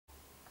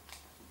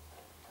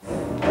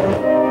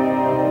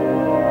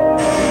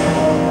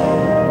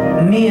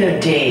Mere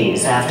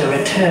days after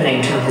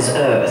returning to his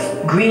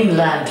Earth, Green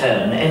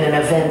Lantern, in an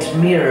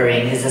event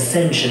mirroring his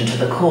ascension to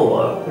the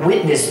core,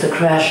 witnessed the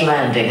crash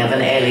landing of an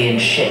alien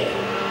ship.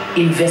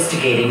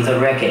 Investigating the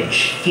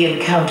wreckage, he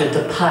encountered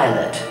the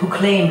pilot, who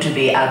claimed to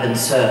be Abin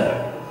Sur.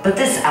 But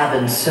this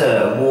Abin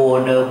Sur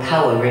wore no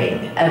power ring,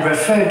 and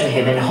referred to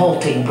him in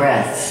halting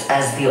breaths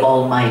as the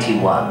Almighty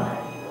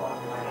One.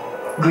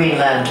 Green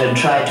Lantern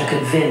tried to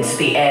convince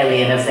the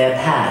alien of their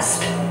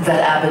past,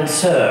 that Abin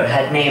Sur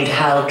had named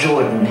Hal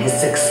Jordan his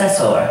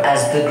successor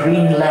as the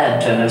Green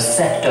Lantern of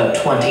Sector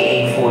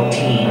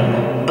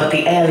 2814. But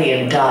the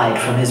alien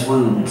died from his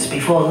wounds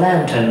before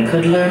Lantern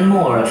could learn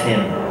more of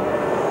him.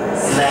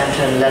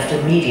 Lantern left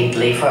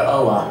immediately for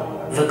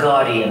Oa. The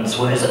Guardians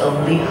were his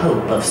only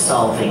hope of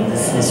solving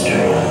this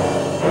mystery.